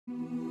My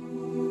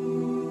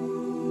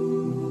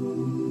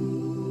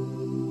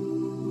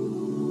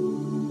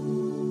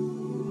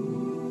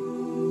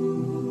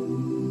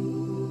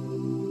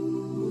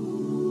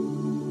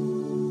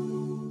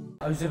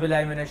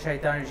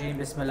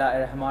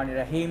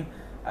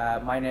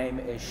name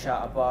is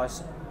Shah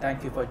Abbas.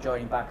 Thank you for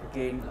joining back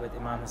again with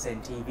IMAM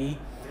HUSSEIN TV.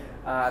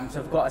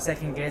 So I've got a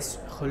second guest,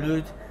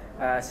 Khulud.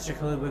 Sister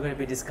Khulud, we're going to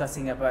be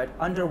discussing about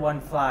under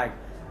one flag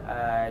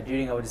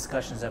during our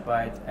discussions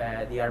about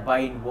the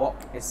Arbaeen walk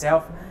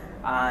itself,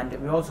 and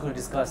we're also going to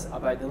discuss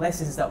about the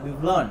lessons that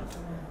we've learned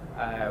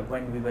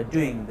when we were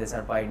doing this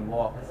Arbaeen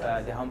walk,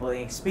 the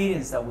humbling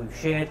experience that we've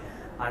shared,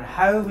 and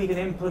how we can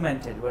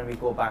implement it when we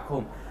go back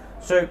home.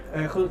 So,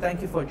 Khulud,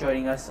 thank you for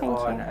joining us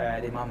on the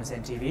IMAM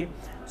HUSSEIN TV.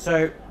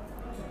 So,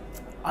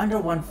 under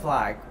one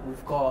flag,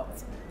 we've got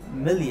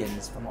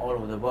millions from all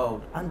over the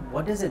world. And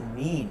what does it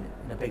mean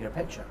in the bigger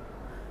picture?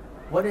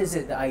 What is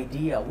it, the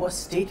idea? What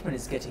statement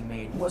is getting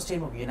made? What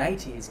statement of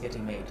unity is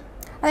getting made?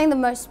 I think the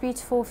most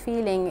beautiful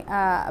feeling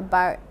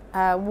about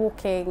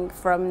walking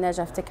from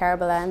Najaf to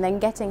Karbala and then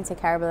getting to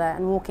Karbala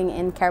and walking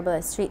in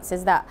Karbala streets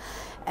is that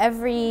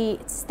every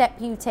step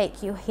you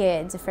take, you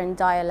hear a different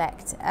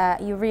dialect.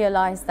 You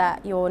realize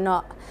that you're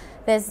not,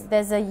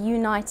 there's a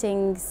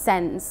uniting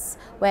sense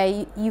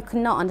where you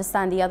cannot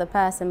understand the other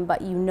person,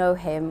 but you know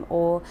him,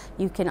 or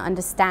you can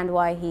understand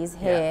why he's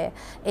here.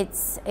 Yeah.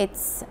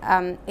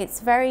 It's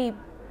very,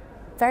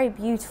 very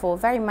beautiful,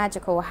 very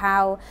magical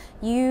how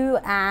you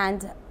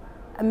and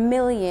a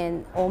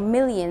million or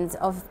millions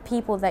of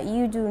people that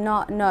you do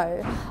not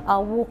know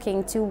are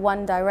walking to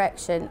one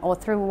direction, or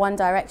through one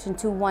direction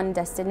to one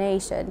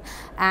destination,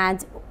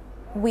 and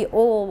we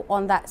all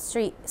on that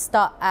street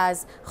start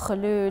as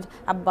Khulud,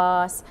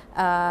 Abbas,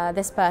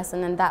 this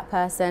person and that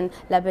person,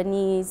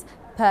 Lebanese,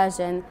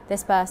 Persian,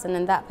 this person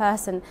and that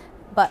person.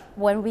 But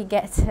when we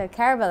get to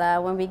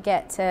Karbala, when we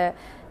get to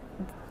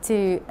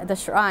the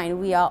shrine,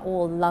 we are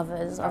all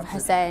lovers of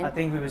Hussein. I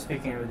think we were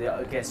speaking with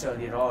the guest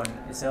earlier on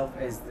itself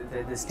is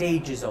the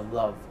stages of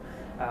love,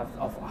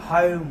 of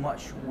how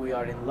much we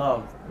are in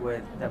love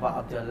with the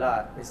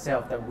Abdullah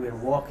itself, that we're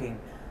walking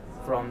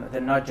from the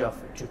Najaf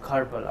to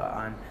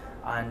Karbala,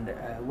 and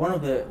one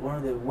of the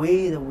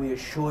way that we are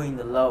showing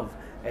the love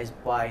is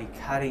by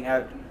carrying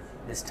out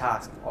this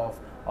task of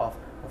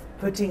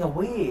putting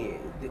away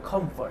the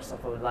comforts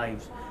of our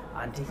lives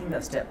and taking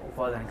that step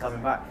further and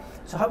coming back.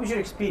 So how was your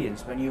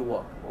experience when you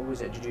walked? What was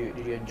it? Did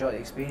you enjoy the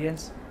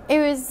experience? It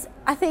was,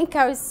 I think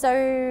I was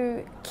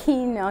so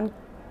keen on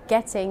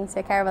getting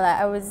to Karbala.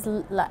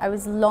 I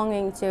was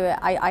longing to it.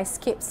 I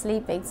skipped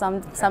sleeping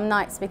some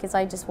nights because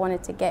I just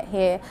wanted to get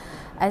here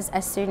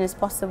as soon as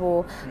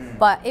possible.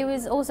 But it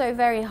was also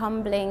very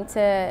humbling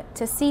to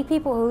see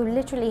people who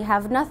literally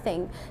have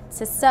nothing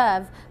to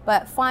serve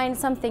but find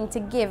something to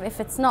give. If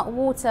it's not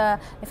water,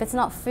 if it's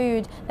not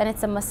food, then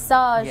it's a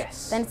massage,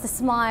 then it's a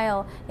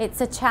smile,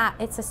 it's a chat,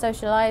 it's a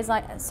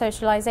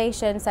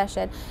socialization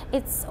session.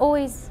 It's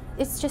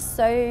just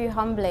so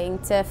humbling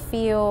to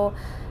feel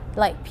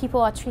like people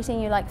are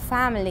treating you like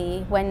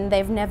family when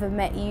they've never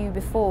met you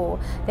before.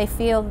 They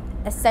feel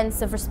a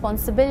sense of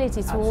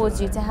responsibility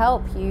towards you to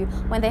help you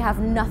when they have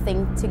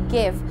nothing to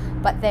give,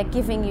 but they're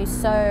giving you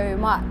so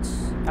much.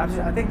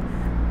 Absolutely. I think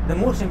the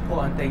most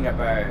important thing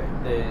about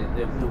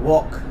the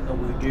walk that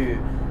we do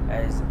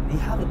is you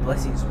have the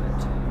blessings with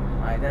it.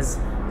 Right? There's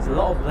a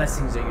lot of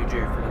blessings that you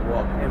do for the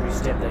walk. Every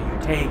step that you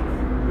take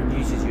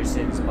reduces your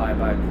sins by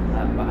about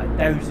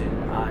 1,000,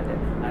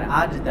 and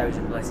add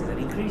 1,000 blessings, that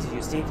increases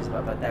your status by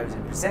about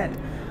 1,000%.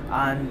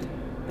 And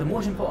the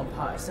most important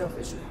part itself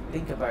is to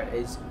think about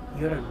is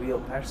you're a real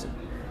person.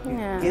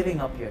 You're giving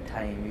up your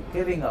time, you're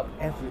giving up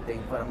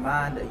everything for a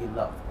man that you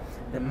love.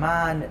 The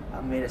man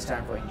made a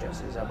stand for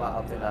injustice,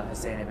 about Abdullah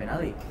Hussein ibn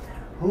Ali,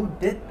 who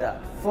did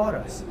that for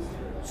us.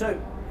 So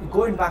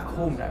going back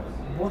home now,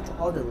 what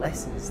are the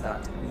lessons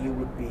that you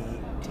would be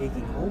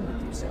taking home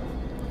with yourself?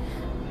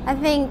 I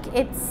think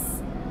it's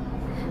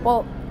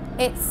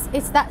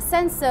that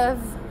sense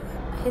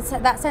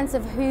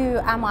of who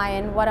am I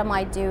and what am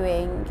I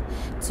doing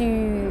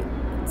to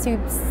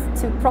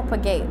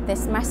propagate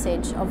this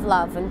message of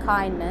love and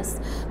kindness.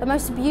 The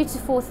most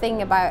beautiful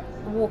thing about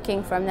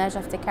walking from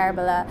Najaf to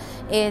Karbala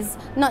is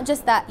not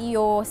just that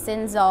your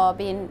sins are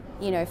being,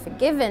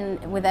 forgiven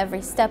with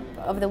every step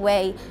of the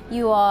way.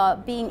 You are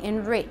being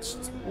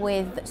enriched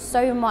with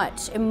so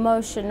much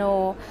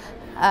emotional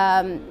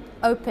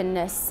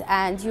openness,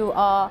 and you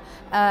are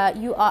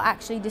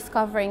actually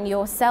discovering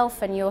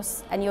yourself and your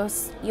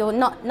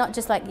not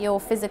just like your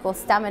physical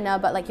stamina,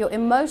 but like your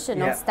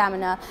emotional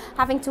stamina.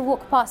 Having to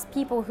walk past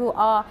people who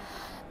are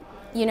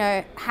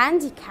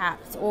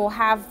handicapped or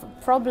have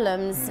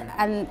problems,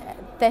 and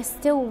they're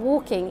still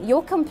walking.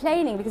 You're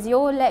complaining because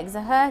your legs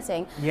are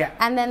hurting,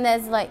 and then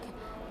there's like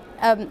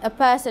a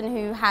person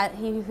who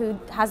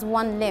has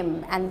one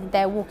limb and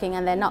they're walking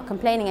and they're not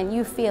complaining, and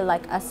you feel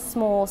like a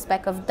small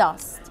speck of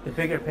dust. The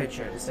bigger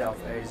picture itself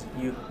is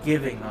you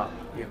giving up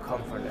your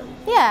comfort level.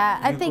 Yeah,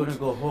 I think. You're going to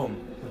go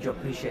home. Would you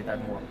appreciate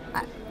that more?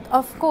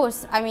 Of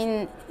course. I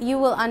mean, you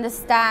will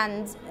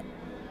understand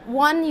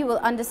one, you will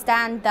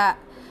understand that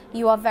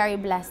you are very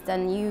blessed,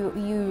 and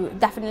you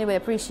definitely will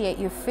appreciate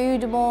your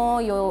food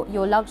more,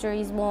 your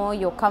luxuries more,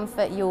 your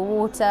comfort, your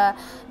water,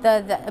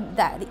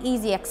 the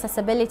easy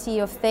accessibility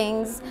of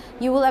things.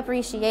 You will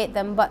appreciate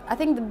them, but I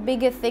think the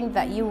bigger thing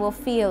that you will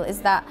feel is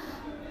that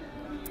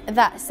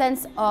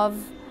sense of,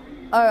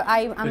 oh,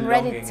 I'm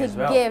ready to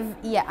give,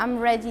 yeah, I'm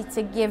ready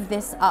to give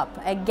this up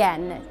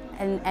again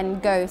and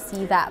go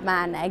see that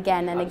man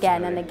again and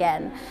again and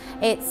again.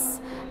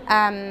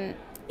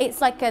 It's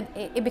like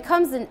it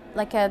becomes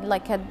like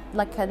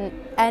an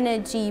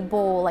energy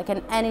ball, like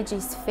an energy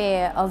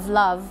sphere of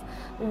love,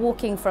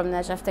 walking from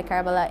Najaf to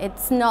Karbala.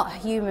 It's not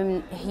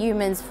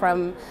humans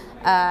from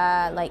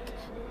like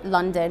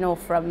London or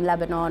from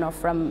Lebanon or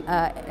from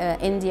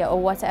India or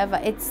whatever.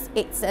 It's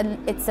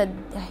a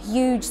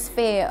huge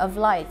sphere of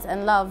light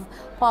and love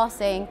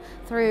passing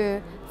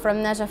through from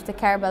Najaf to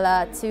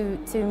Karbala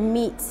to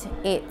meet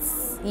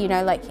its, you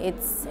know, like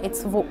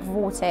its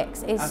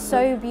vortex. It's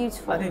so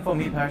beautiful. I think for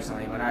me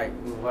personally, when I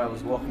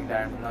was walking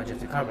down from Najaf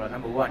to Karbala,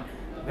 number one,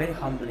 very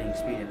humbling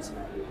experience,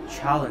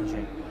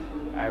 challenging.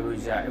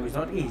 It was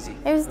not easy.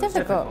 It was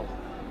difficult,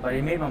 but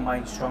it made my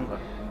mind stronger.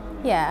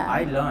 Yeah.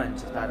 I learned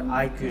that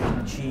I could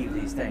achieve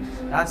these things.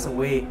 That's the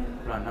way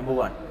run, number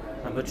one.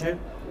 Number two,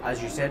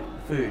 as you said,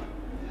 food,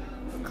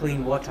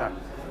 clean water.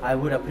 I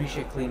would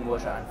appreciate clean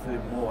water and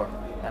food more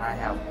than I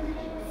have.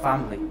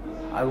 Family.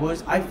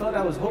 I felt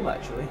I was home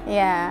actually.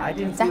 Yeah. I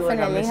didn't feel like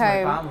I missed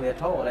my family at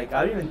all. Like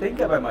I didn't even think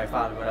about my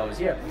family when I was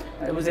here.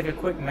 It was like a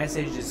quick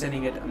message, just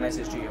sending a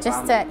message to your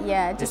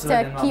family. Just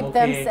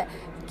to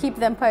keep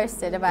them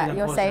posted about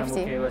your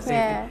safety.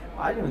 Yeah.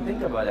 I didn't even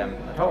think about them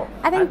at all.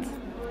 I think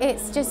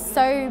it's just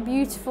so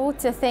beautiful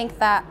to think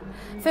that,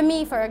 for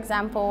me, for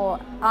example,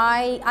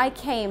 I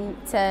came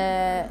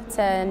to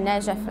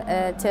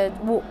Najaf to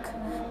walk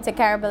to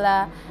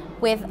Karbala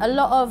with a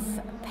lot of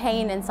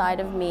pain inside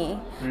of me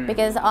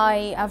because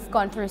I have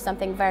gone through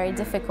something very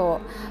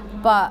difficult.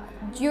 But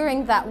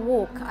during that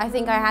walk, I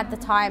think I had the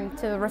time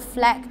to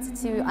reflect,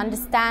 to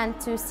understand,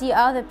 to see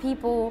other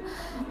people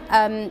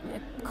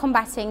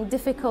combating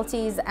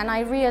difficulties, and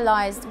I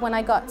realized when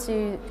I got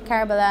to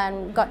Karbala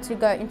and got to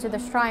go into the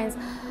shrines,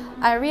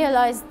 I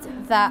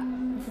realized that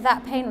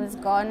that pain was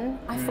gone.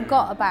 I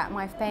forgot about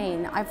my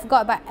pain. I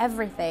forgot about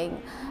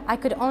everything. I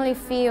could only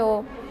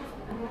feel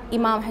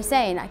Imam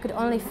Hussein. I could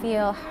only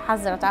feel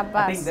Hazrat Abbas.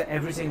 I think that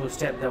every single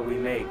step that we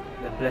make,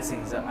 the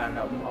blessings, and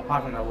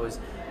apart from that was,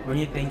 when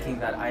you're thinking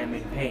that I am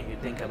in pain, you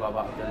think about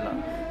Abdullah.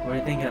 When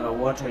you're thinking about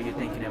water, you're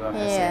thinking about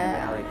Hussein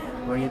bin Ali.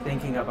 When you're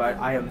thinking about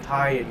I am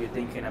tired, you're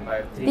thinking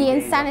about 3 the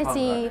days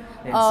insanity of hunger.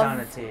 The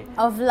insanity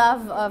of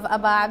love of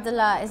Abu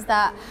Abdullah is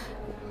that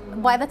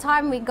by the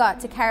time we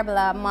got to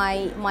Karbala,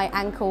 my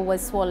ankle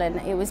was swollen.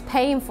 It was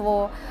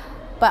painful,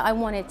 but I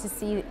wanted to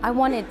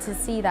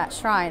see that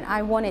shrine.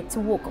 I wanted to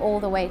walk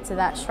all the way to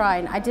that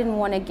shrine. I didn't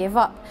want to give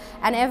up.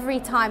 And every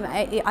time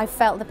I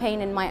felt the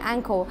pain in my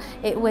ankle,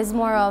 it was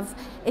more of,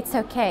 it's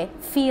okay,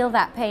 feel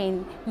that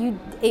pain.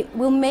 It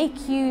will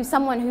make you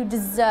someone who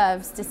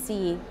deserves to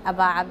see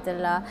Abu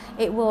Abdullah.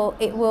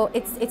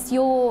 It's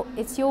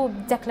your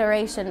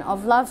declaration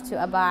of love to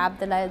Abu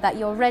Abdullah, that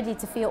you're ready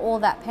to feel all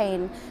that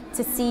pain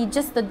to see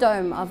just the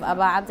dome of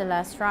Abu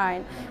Abdullah's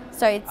shrine.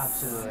 So it's,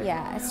 absolutely.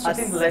 Yeah, it's just, I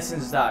think the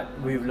lessons that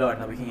we've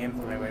learned that we can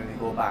implement when we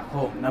go back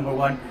home. Number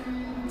one,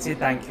 say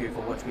thank you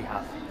for what we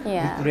have.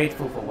 Yeah. Be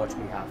grateful for what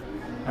we have.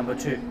 Number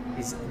two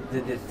is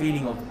the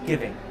feeling of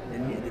giving,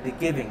 the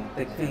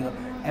feeling of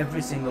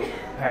every single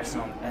person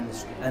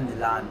on the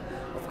land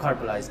of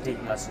Karbala is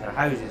taking us to their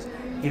houses,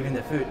 giving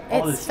the food.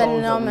 All the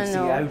stalls that we see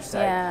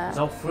outside, it's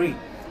all free.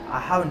 I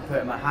haven't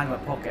put my hand in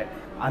my pocket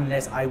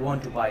unless I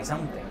want to buy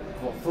something.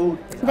 For food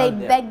is they out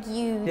there. beg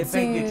you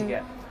to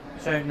get.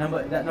 So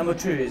number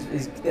two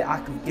is the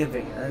act of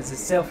giving, and it's a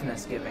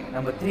selfless giving.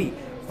 Number three,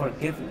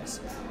 forgiveness.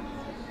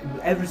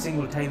 Every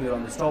single time we're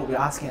on the stall, we're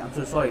asking, "I'm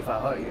so sorry if I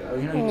hurt you." Or,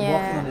 you're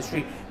walking on the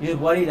street, you're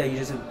worried that you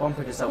just bump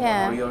into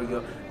someone, or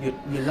your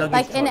luggage.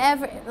 Like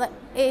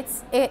in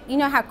you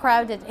know how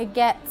crowded it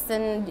gets,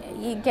 and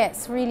it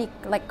gets really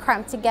like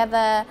cramped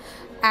together.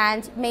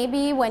 And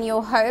maybe when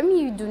you're home,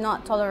 you do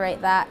not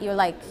tolerate that. You're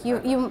like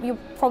you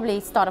probably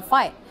start a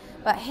fight.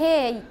 But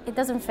here, it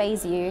doesn't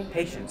faze you.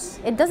 Patience.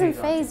 It doesn't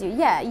faze you.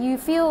 Yeah, you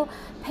feel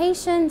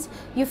patient.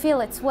 You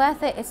feel it's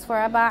worth it. It's for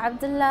Abu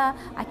Abdullah.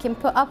 I can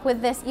put up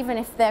with this even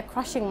if they're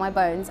crushing my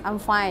bones. I'm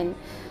fine.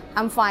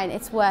 I'm fine.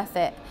 It's worth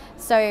it.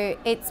 So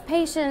it's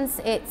patience.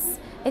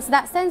 It's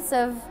that sense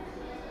of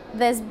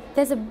there's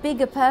a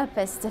bigger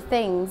purpose to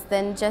things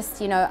than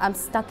just, you know, I'm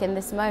stuck in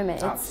this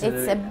moment.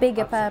 It's a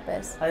bigger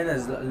purpose. I think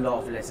there's a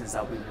lot of lessons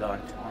that we've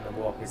learned on the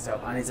walk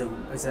itself, and it's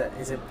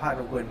a part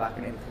of going back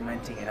and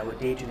implementing in our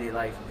day-to-day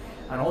life,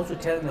 and also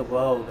telling the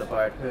world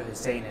about who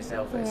Hussein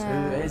itself is,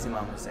 who is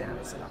Imam Hussein,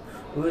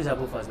 who is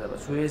Abu Fazl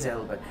Abbas, who is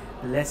Elbert,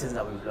 the lessons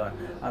that we've learned.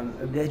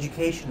 The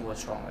education was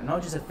strong,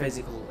 not just a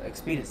physical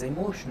experience, the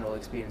emotional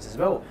experience as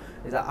well.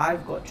 Is that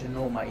I've got to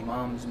know my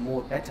Imams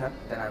more better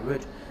than I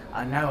would.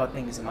 And now I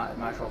think it's a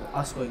matter of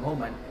us going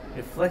home and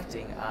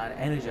reflecting and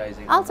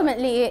energizing.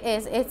 Ultimately, it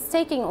is. It's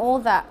taking all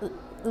that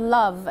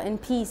love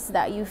and peace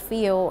that you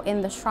feel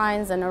in the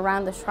shrines and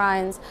around the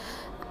shrines,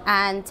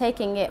 and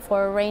taking it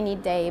for a rainy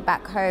day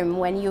back home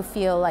when you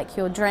feel like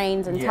you're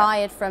drained and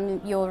tired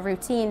from your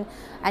routine,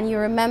 and you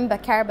remember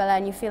Karbala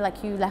and you feel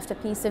like you left a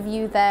piece of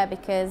you there,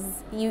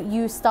 because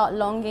you start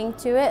longing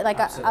to it. Like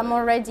I'm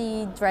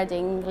already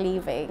dreading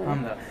leaving.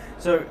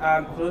 So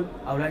Khulud,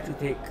 I would like to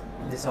take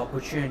this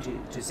opportunity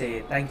to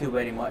say thank you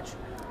very much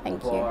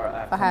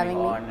for having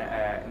me on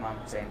IMAM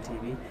HUSSEIN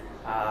TV.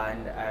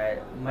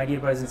 And my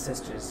dear brothers and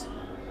sisters,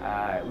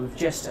 we've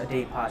just a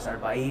day past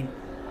Arbaeen.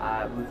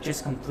 We've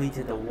just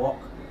completed the walk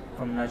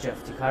from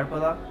Najaf to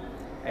Karbala.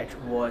 It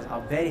was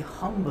a very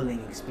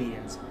humbling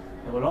experience.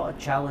 There were a lot of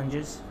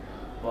challenges,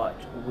 but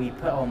we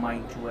put our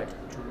mind to it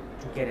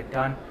to get it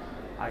done.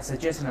 I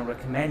suggest and I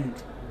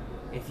recommend,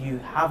 if you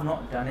have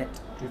not done it,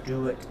 to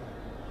do it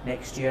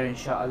next year,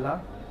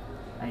 inshallah.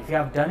 And if you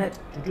have done it,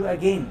 to do it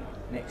again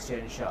next year,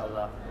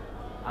 inshallah.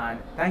 And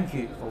thank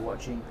you for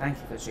watching. Thank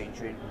you for staying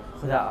tuned.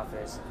 Khuda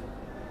Hafiz.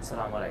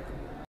 Assalamu alaikum.